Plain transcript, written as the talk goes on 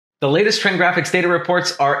The latest trend graphics data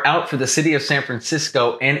reports are out for the city of San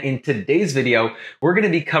Francisco, and in today's video, we're going to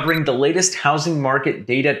be covering the latest housing market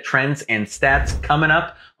data trends and stats coming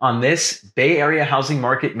up on this Bay Area Housing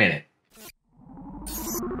Market Minute.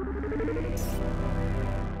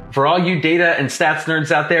 For all you data and stats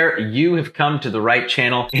nerds out there, you have come to the right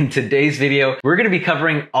channel. In today's video, we're going to be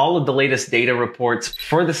covering all of the latest data reports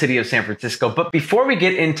for the city of San Francisco. But before we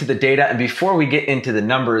get into the data and before we get into the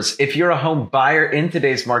numbers, if you're a home buyer in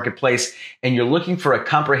today's marketplace and you're looking for a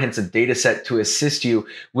comprehensive data set to assist you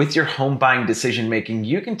with your home buying decision making,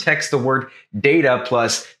 you can text the word data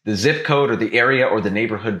plus the zip code or the area or the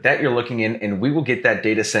neighborhood that you're looking in, and we will get that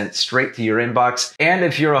data sent straight to your inbox. And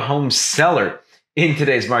if you're a home seller in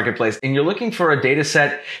today's marketplace and you're looking for a data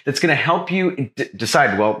set that's going to help you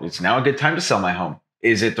decide, well, it's now a good time to sell my home.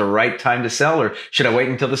 Is it the right time to sell, or should I wait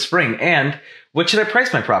until the spring? And what should I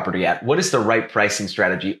price my property at? What is the right pricing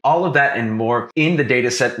strategy? All of that and more in the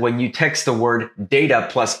data set when you text the word data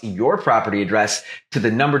plus your property address to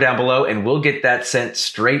the number down below, and we'll get that sent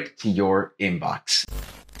straight to your inbox.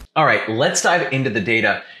 All right, let's dive into the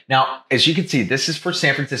data. Now, as you can see, this is for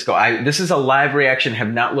San Francisco. This is a live reaction,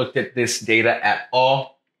 have not looked at this data at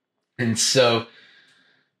all. And so,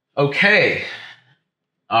 okay.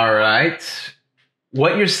 All right.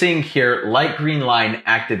 What you're seeing here, light green line,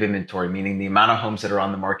 active inventory, meaning the amount of homes that are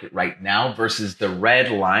on the market right now versus the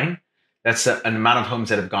red line. That's an amount of homes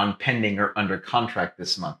that have gone pending or under contract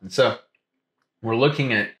this month. And so we're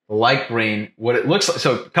looking at light green, what it looks like.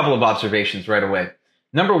 So a couple of observations right away.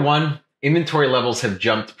 Number one, inventory levels have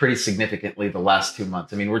jumped pretty significantly the last 2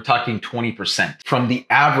 months. I mean, we're talking 20% from the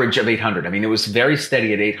average of 800. I mean, it was very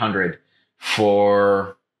steady at 800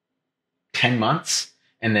 for 10 months.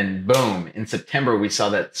 And then boom, in September, we saw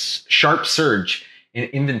that sharp surge in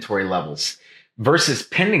inventory levels versus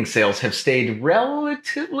pending sales have stayed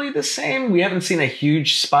relatively the same. We haven't seen a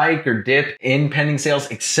huge spike or dip in pending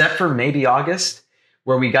sales, except for maybe August,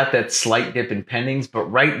 where we got that slight dip in pendings.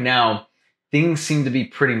 But right now, things seem to be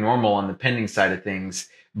pretty normal on the pending side of things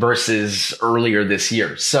versus earlier this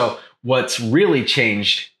year. So what's really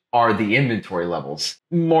changed are the inventory levels.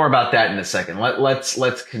 More about that in a second.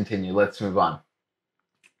 Let's continue. Let's move on.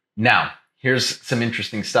 Now, here's some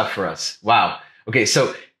interesting stuff for us. Wow. Okay,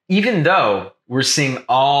 so even though we're seeing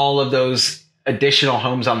all of those additional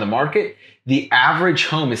homes on the market, the average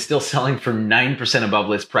home is still selling for 9% above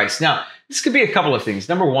list price. Now, this could be a couple of things.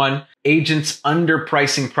 Number one, agents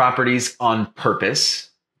underpricing properties on purpose.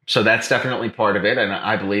 So that's definitely part of it, and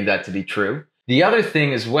I believe that to be true. The other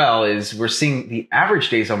thing as well is we're seeing the average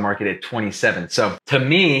days on market at 27. So to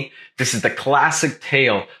me, this is the classic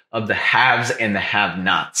tale of the haves and the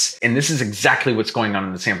have-nots. And this is exactly what's going on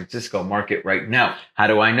in the San Francisco market right now. How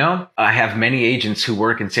do I know? I have many agents who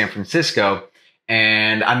work in San Francisco,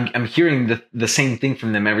 and I'm hearing the same thing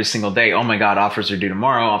from them every single day. Oh my God, offers are due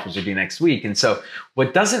tomorrow, offers are due next week. And so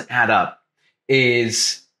what doesn't add up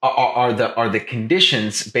are the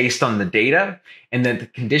conditions based on the data, and then the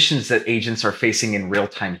conditions that agents are facing in real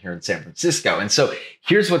time here in San Francisco. And so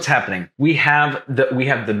here's what's happening. We have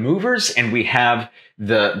the movers, and we have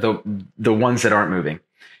the ones that aren't moving.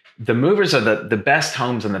 The movers are the best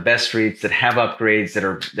homes on the best streets that have upgrades,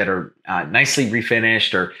 that are nicely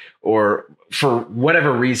refinished, or for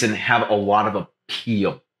whatever reason have a lot of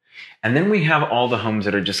appeal. And then we have all the homes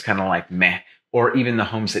that are just kind of like meh, or even the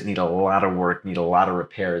homes that need a lot of work, need a lot of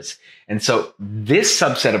repairs. And so this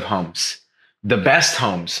subset of homes, the best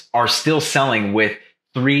homes, are still selling with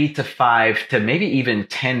 3 to 5 to maybe even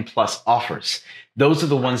 10 plus offers. Those are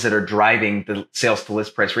the ones that are driving the sales to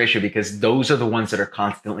list price ratio, because those are the ones that are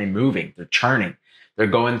constantly moving. They're churning. They're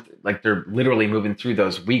going, like, they're literally moving through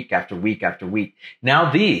those week after week after week.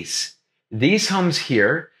 Now these homes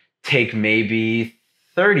here take maybe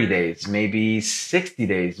 30 days, maybe 60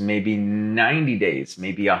 days, maybe 90 days,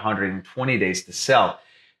 maybe 120 days to sell.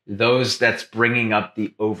 That's bringing up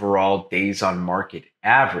the overall days on market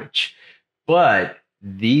average. But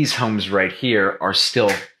these homes right here are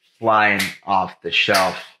still flying off the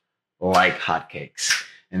shelf like hotcakes.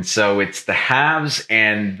 And so it's the haves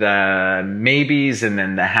and the maybes, and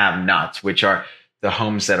then the have-nots, which are the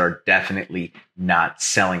homes that are definitely not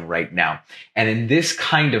selling right now. And in this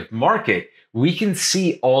kind of market, we can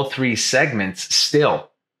see all three segments still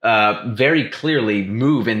very clearly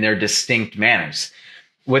move in their distinct manners.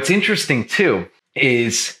 What's interesting too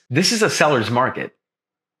is this is a seller's market.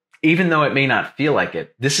 Even though it may not feel like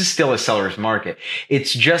it, this is still a seller's market.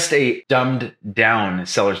 It's just a dumbed down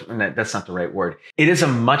seller's, that's not the right word. It is a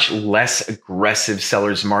much less aggressive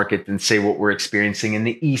seller's market than, say, what we're experiencing in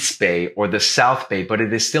the East Bay or the South Bay, but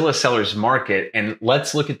it is still a seller's market. And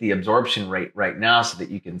let's look at the absorption rate right now so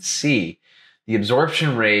that you can see The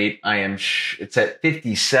absorption rate, it's at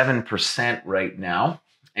 57% right now,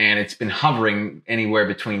 and it's been hovering anywhere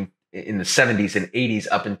between in the 70s and 80s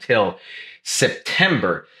up until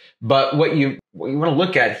September. But what you want to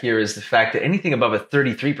look at here is the fact that anything above a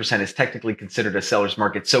 33% is technically considered a seller's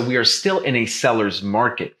market. So we are still in a seller's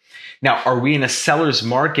market. Now, are we in a seller's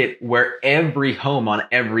market where every home on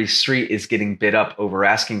every street is getting bid up over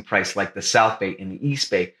asking price like the South Bay and the East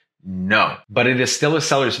Bay? No. But it is still a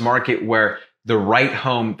seller's market where the right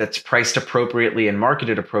home that's priced appropriately and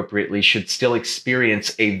marketed appropriately should still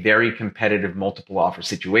experience a very competitive multiple offer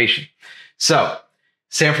situation. So,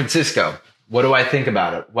 San Francisco, what do I think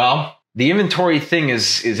about it? Well, the inventory thing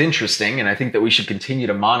is interesting, and I think that we should continue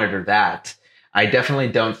to monitor that. I definitely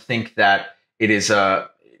don't think that it is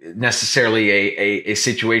necessarily a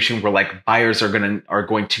situation where like buyers are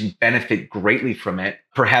going to benefit greatly from it,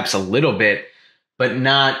 perhaps a little bit, but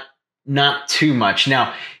not too much.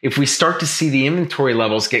 Now, if we start to see the inventory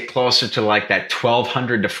levels get closer to like that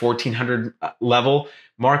 1,200 to 1,400 level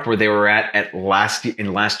mark where they were at last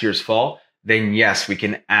year's fall, then yes, we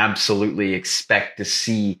can absolutely expect to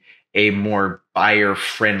see a more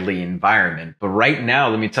buyer-friendly environment. But right now,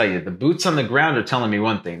 let me tell you, the boots on the ground are telling me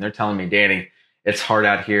one thing. They're telling me, Danny, it's hard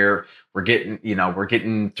out here. We're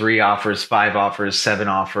getting 3 offers, 5 offers, 7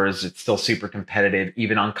 offers. It's still super competitive,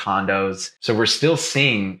 even on condos. So we're still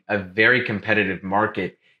seeing a very competitive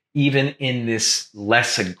market. Even in this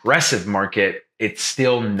less aggressive market, it's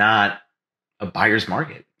still not a buyer's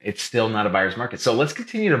market. It's still not a buyer's market. So let's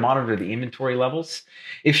continue to monitor the inventory levels.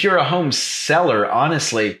 If you're a home seller,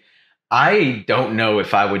 honestly, I don't know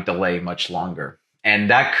if I would delay much longer. And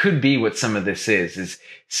that could be what some of this is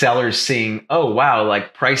sellers seeing, oh, wow,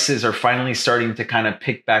 like prices are finally starting to kind of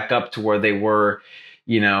pick back up to where they were,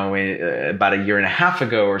 about a year and a half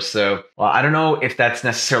ago or so. Well, I don't know if that's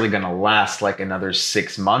necessarily going to last like another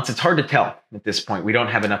 6 months. It's hard to tell at this point. We don't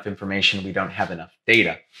have enough information. We don't have enough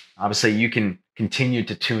data. Obviously, you can continue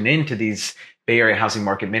to tune into these Bay Area housing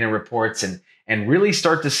market minute reports and really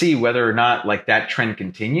start to see whether or not like that trend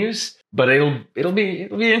continues. But it'll be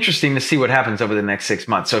interesting to see what happens over the next 6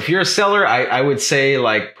 months. So if you're a seller, I would say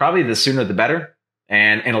like probably the sooner the better.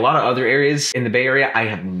 And in a lot of other areas in the Bay Area, I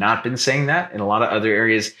have not been saying that. In a lot of other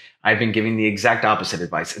areas, I've been giving the exact opposite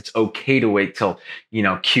advice. It's okay to wait till,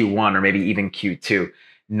 Q1 or maybe even Q2.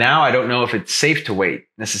 Now, I don't know if it's safe to wait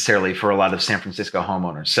necessarily for a lot of San Francisco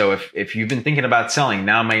homeowners. So if you've been thinking about selling,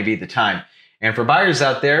 now may be the time. And for buyers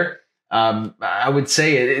out there, I would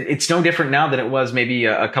say it's no different now than it was maybe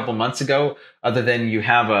a couple months ago, other than you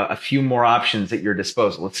have a few more options at your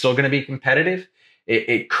disposal. It's still going to be competitive.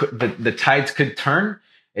 The tides could turn.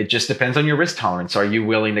 It just depends on your risk tolerance. Are you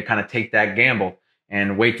willing to kind of take that gamble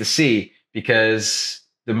and wait to see? Because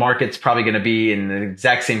the market's probably going to be in the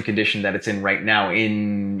exact same condition that it's in right now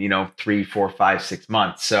in, 3, 4, 5, 6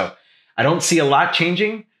 months. So I don't see a lot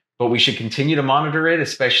changing, but we should continue to monitor it,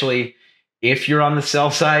 especially if you're on the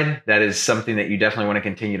sell side. That is something that you definitely want to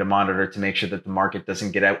continue to monitor to make sure that the market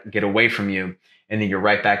doesn't get away from you, and then you're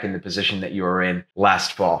right back in the position that you were in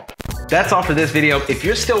last fall. That's all for this video. If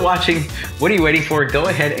you're still watching, what are you waiting for? Go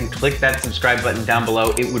ahead and click that subscribe button down below.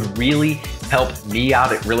 It would really help me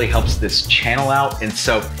out. It really helps this channel out. And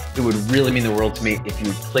so it would really mean the world to me if you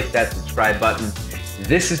would click that subscribe button.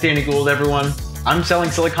 This is Danny Gould, everyone. I'm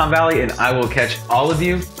selling Silicon Valley, and I will catch all of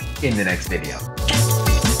you in the next video.